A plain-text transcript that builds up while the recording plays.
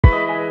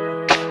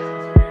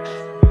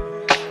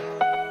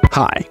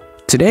Hi,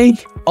 today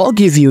I'll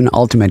give you an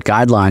ultimate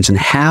guidelines on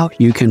how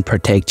you can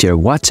protect your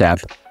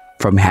WhatsApp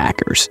from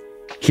hackers.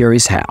 Here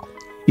is how.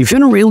 If you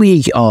want to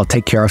really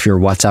take care of your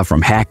WhatsApp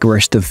from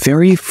hackers, the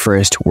very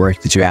first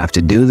work that you have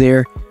to do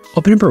there,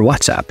 open up your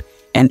WhatsApp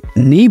and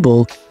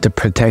enable the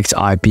protect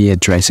IP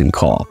address and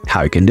call.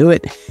 How you can do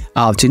it?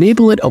 To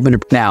enable it, open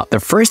up. Now, the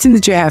first thing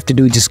that you have to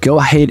do is just go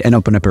ahead and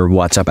open up your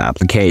WhatsApp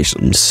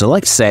application.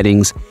 Select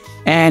settings,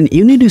 and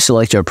you need to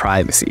select your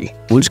privacy.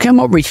 We'll just come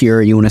over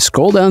here. You want to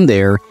scroll down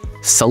there,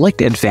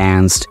 select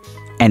advanced,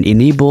 and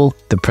enable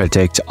the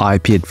protect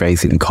IP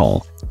address and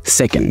call.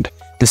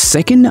 The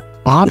second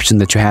option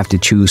that you have to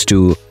choose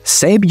to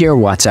save your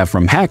WhatsApp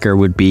from hacker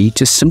would be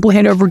to simply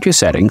head over to your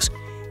settings.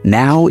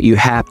 Now you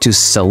have to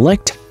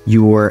select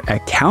your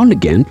account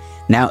again.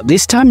 Now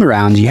this time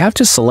around you have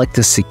to select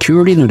the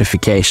security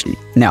notification.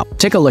 Now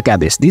take a look at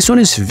this. This one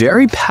is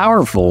very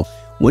powerful.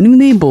 When you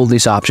enable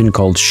this option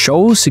called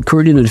show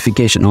security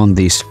notification on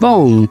this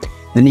phone,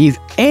 then if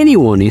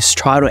anyone is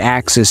trying to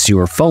access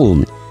your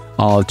phone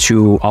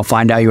to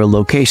find out your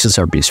locations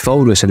or these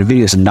photos and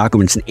videos and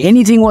documents and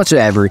anything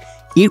whatsoever,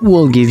 it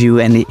will give you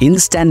an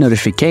instant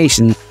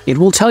notification. It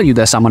will tell you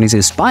that someone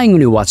is spying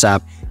on your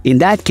WhatsApp. In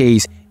that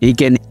case, you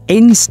can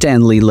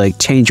instantly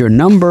change your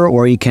number,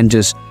 or you can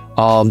just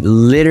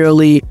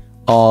literally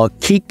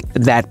kick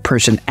that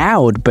person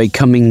out by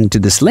coming to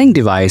this link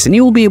device, and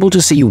you will be able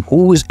to see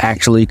who is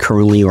actually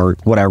currently or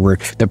whatever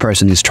the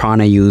person is trying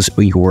to use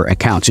your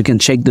account. So you can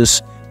check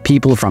those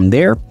people from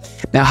there.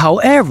 Now,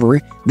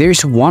 however,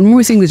 there's one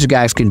more thing that you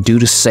guys can do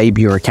to save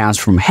your accounts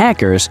from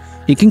hackers.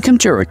 You can come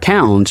to your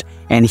account,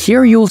 and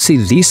here you'll see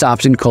this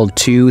option called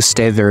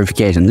two-step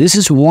verification. This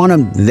is one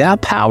of the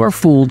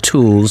powerful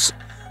tools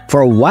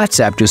for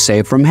WhatsApp to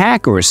save from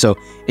hackers. So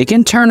you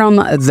can turn on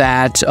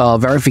that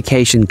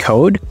verification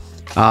code.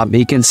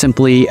 You can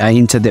simply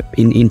enter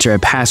a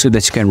passcode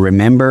that you can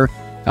remember.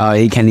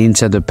 You can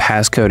enter the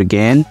passcode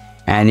again,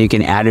 and you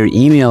can add your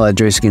email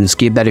address. You can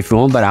skip that if you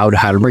want, but I would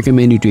highly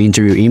recommend you to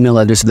enter your email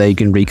address so that you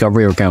can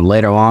recover your account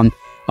later on.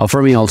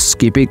 For me, I'll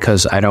skip it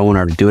because I don't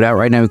want to do that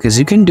right now, because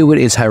you can do it.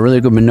 It's highly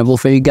recommendable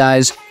for you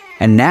guys.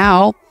 And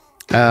now,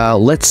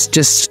 let's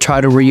just try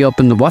to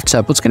reopen the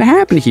WhatsApp. What's going to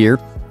happen here?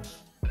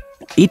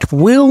 It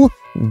will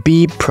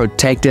be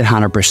protected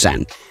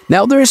 100%.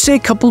 Now, there's a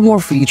couple more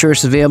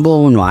features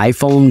available on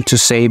iPhone to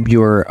save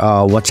your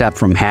WhatsApp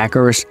from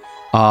hackers.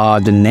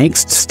 The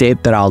next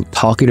step that I'll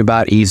talking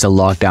about is the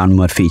lockdown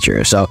mode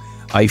feature. So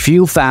if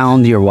you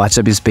found your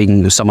WhatsApp is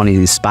being someone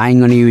is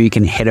spying on you, you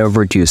can head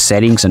over to your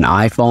settings on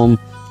iPhone.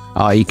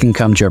 You can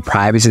come to your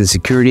privacy and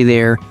security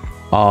there.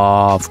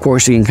 Of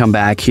course, you can come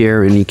back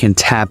here and you can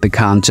tap the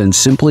content.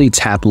 Simply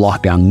tap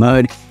lockdown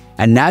mode.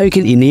 And now you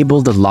can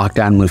enable the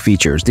lockdown mode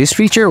features. This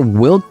feature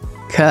will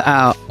cut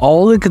out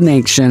all the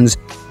connections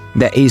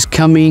that is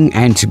coming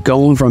and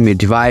going from your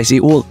device.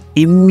 It will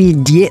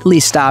immediately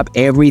stop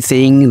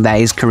everything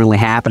that is currently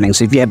happening.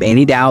 So if you have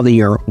any doubt that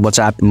your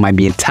WhatsApp might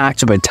be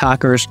attacked by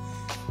attackers,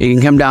 you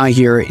can come down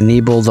here,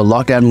 enable the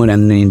lockdown mode,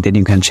 and then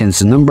you can change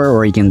the number,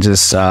 or you can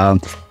just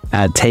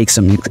take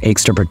some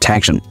extra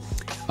protection.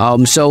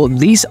 So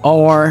these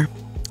are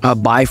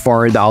by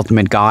far the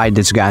ultimate guide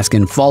that you guys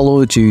can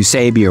follow to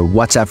save your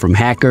WhatsApp from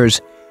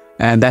hackers.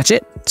 And that's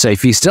it. So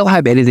if you still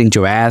have anything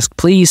to ask,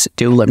 please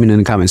do let me know in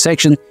the comment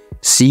section.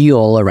 See you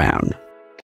all around.